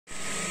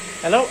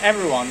Hello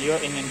everyone, you're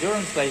in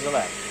Endurance Laser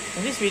Lab.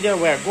 In this video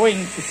we are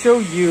going to show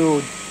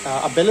you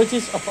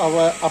abilities of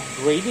our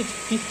upgraded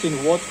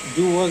 15 watt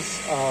dual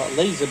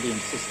laser beam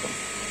system.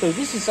 So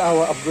this is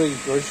our upgraded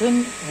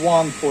version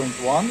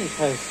 1.1. It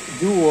has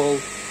dual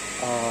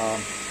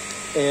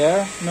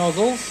air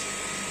nozzles,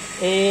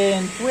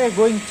 and we are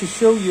going to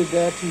show you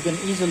that you can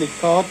easily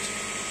cut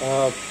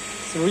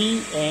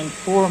 3 and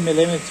 4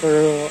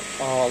 millimeter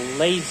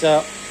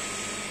laser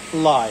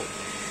ply.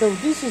 So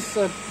this is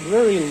a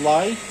very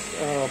light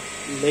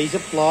laser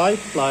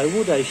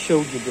plywood I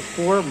showed you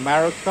before,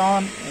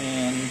 Maricon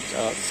and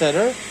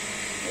Cedar.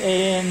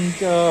 And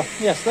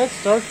yes, let's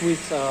start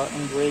with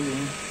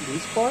engraving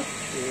this part.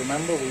 You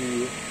remember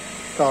we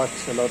cut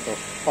a lot of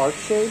heart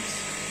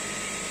shapes,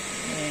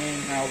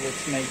 and now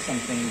let's make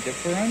something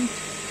different.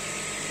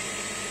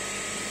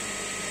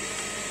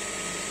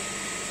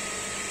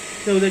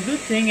 So the good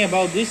thing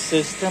about this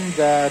system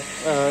that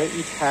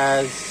it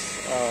has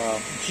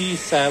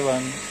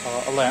G7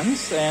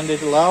 lens, and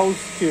it allows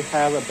to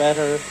have a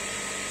better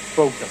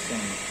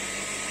focusing.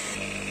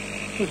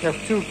 We have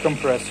 2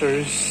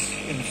 compressors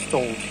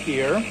installed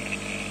here.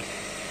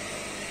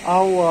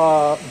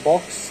 Our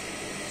box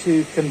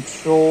to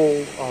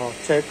control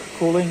check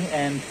cooling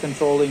and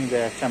controlling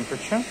the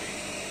temperature.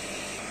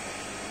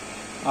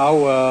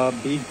 Our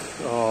big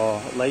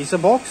laser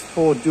box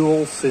for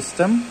dual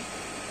system.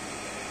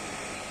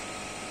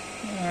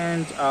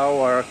 And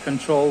our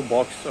control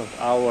box of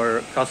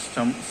our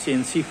custom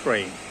CNC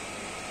frame.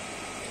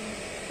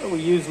 We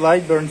use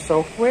Lightburn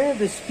software.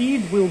 The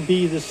speed will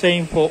be the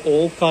same for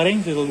all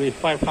cuttings. It will be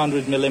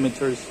 500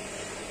 millimeters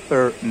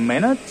per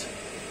minute.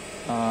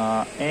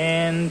 Yeah,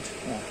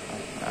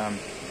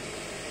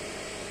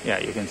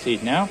 you can see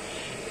it now.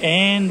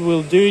 And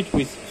we'll do it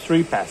with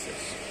 3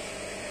 passes.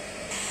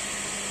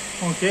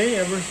 Okay,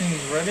 everything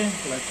is ready.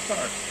 Let's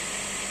start.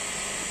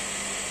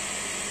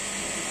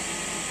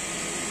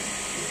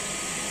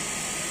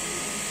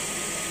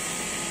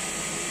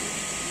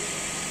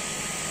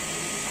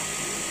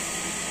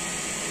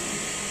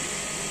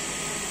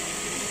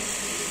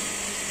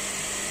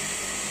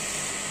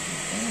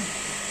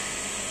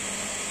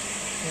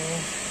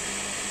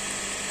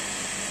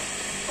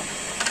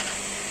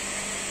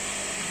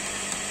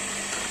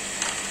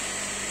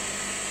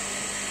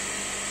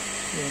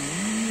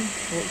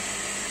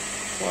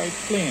 Quite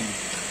clean.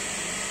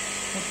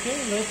 Okay,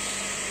 let's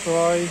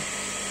try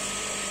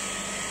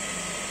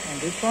on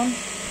this one.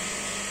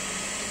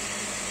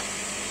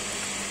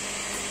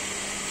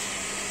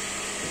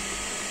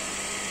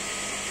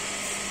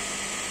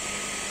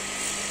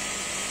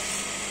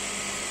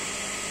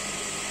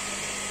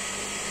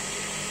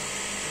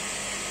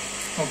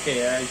 Okay,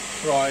 I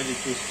tried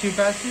it with 2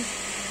 passes,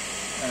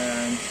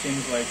 and it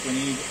seems like we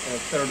need a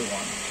 3rd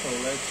one. So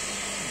let's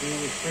do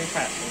with 3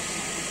 passes.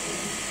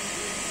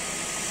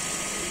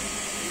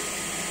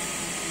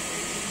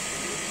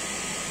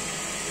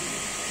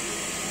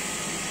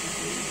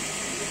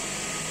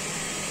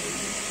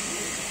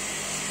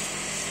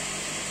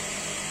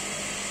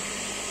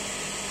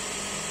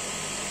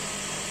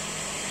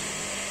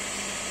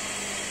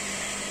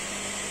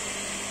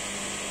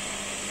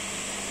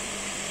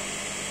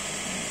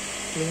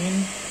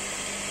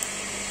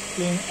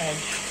 Clean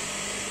edge.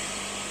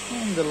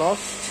 And the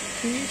last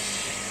piece.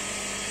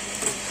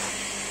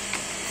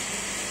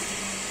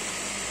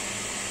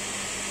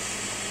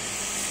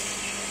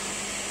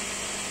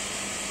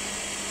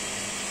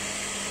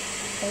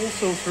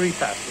 Also 3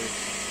 passes.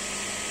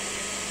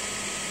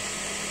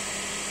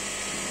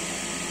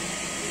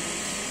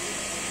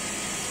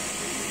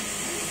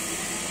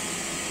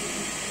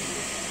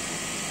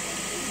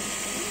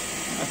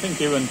 I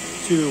think even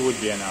 2 would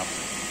be enough.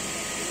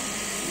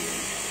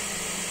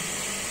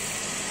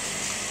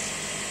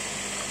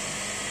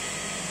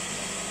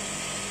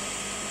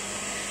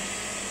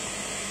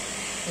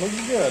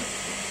 Looks good.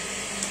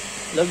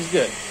 Looks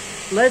good.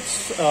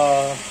 Let's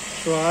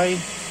try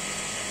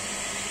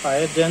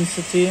higher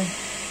density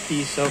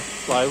piece of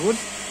plywood.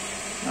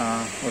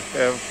 We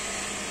have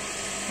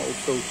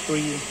also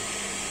 3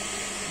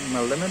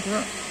 millimeter.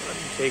 Let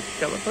me take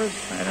calipers.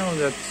 I know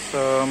that's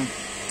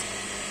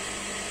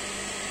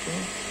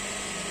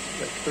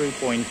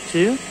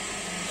 3.2.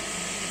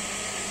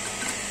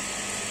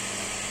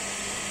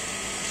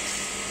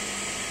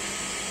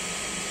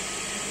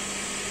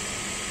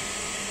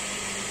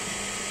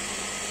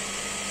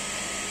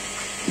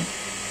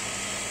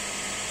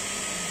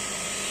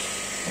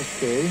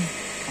 Okay,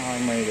 I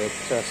made a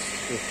test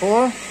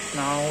before.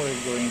 Now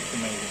we're going to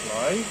make it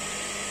live.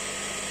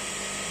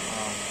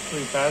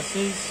 3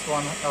 passes,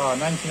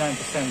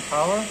 99%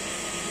 power,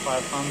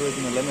 500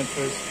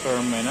 millimeters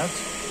per minute.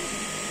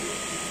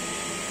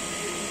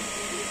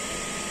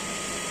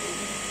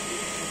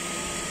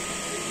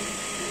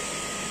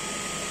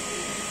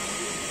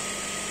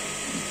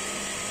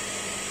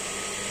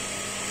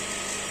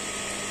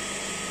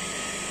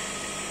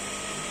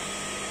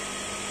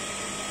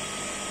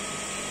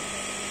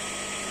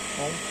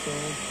 Also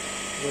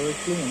very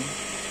clean.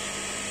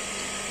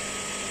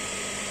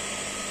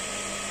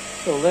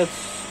 So let's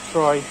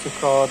try to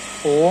cut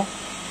 4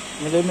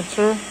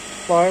 millimeter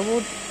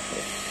plywood.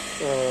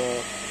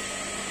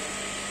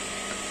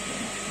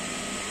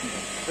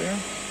 There.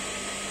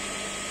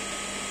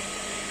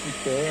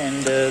 Okay,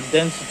 and the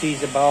density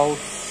is about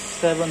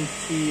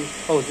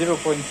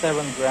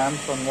 0.7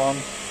 grams on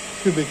 1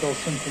 cubical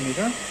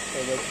centimeter.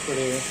 So that's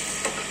pretty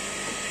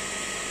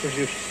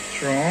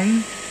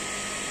strong.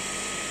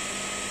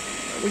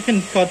 We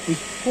can cut with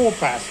 4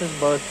 passes,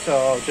 but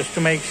just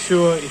to make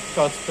sure it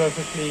cuts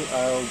perfectly,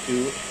 I'll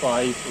do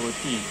 5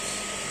 repeats.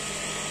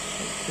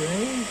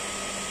 Okay.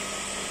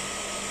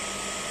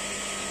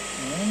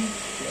 And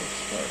let's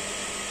start.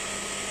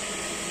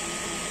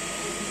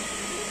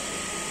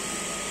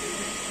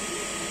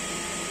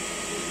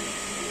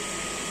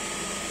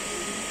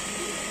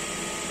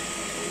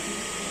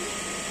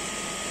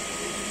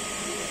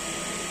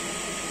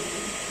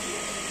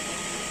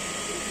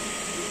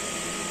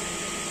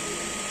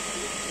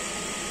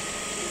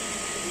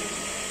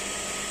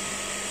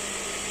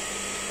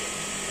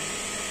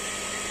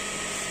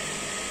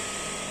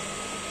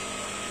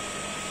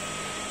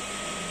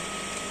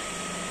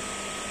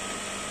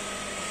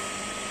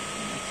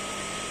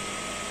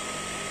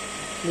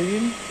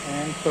 Clean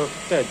and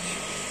perfect edge.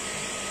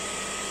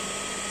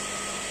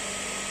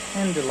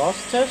 And the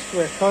last test,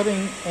 we're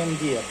cutting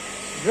MDF.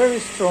 Very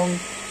strong,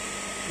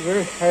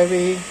 very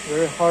heavy,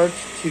 very hard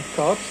to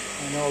cut.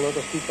 I know a lot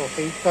of people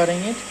hate cutting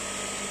it.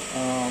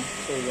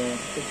 So the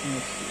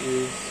thickness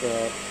is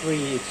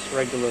 3, it's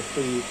regular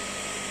 3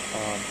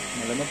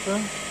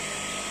 millimeter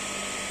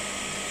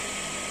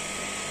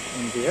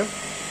MDF.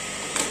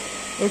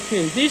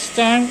 Okay, this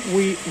time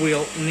we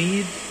will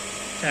need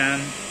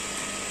 10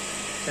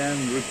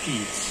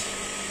 repeats.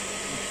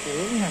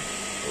 Okay,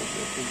 hope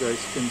that you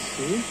guys can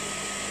see.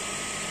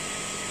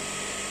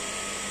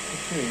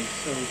 Okay,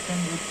 so 10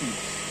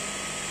 repeats.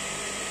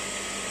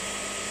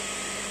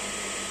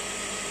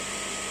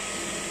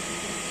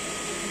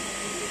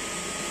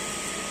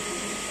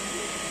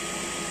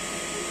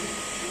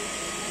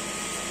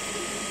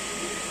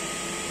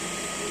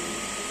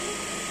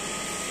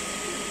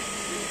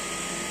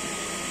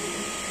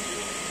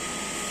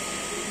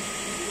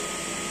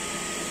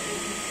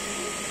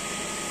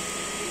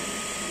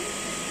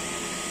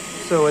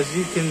 So as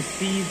you can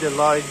see, the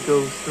light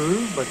goes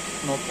through, but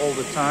not all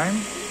the time.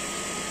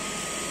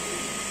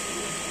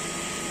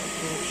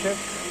 We'll check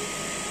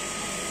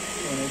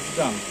when it's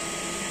done.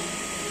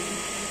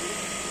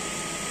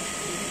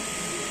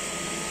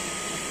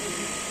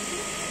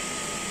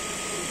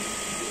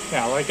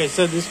 Yeah, like I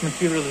said, this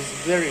material is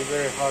very,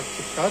 very hard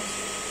to cut,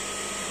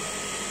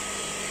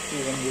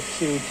 even with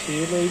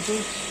CO2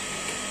 lasers.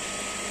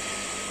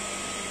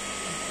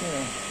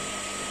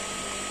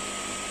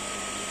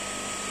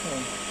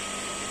 Okay.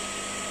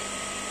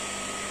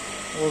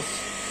 Was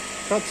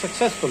cut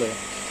successfully.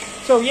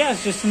 So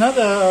yes, just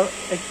another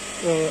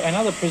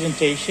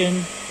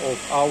presentation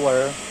of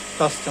our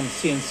custom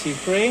CNC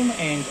frame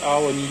and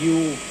our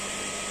new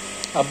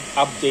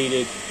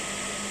updated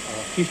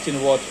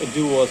 15-watt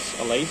duos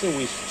laser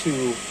with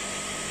 2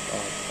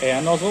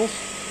 air nozzles.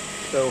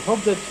 So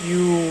hope that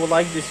you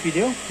like this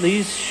video.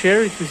 Please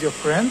share it with your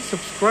friends,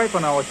 subscribe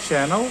on our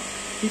channel.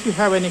 If you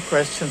have any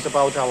questions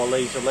about our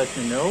laser, let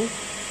me know.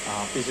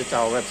 Visit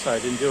our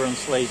website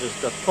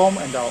endurancelasers.com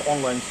and our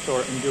online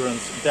store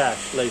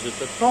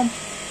endurance-lasers.com.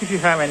 If you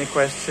have any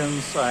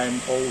questions,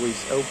 I'm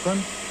always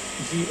open.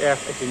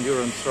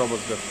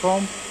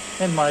 gf@endurancerobots.com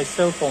and my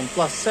cell phone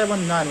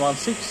 +7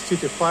 916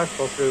 225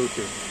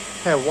 4302.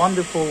 Have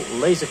wonderful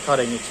laser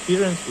cutting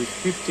experience with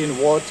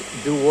 15-watt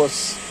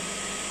duos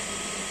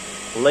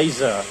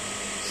laser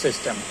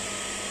system.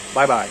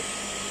 Bye bye.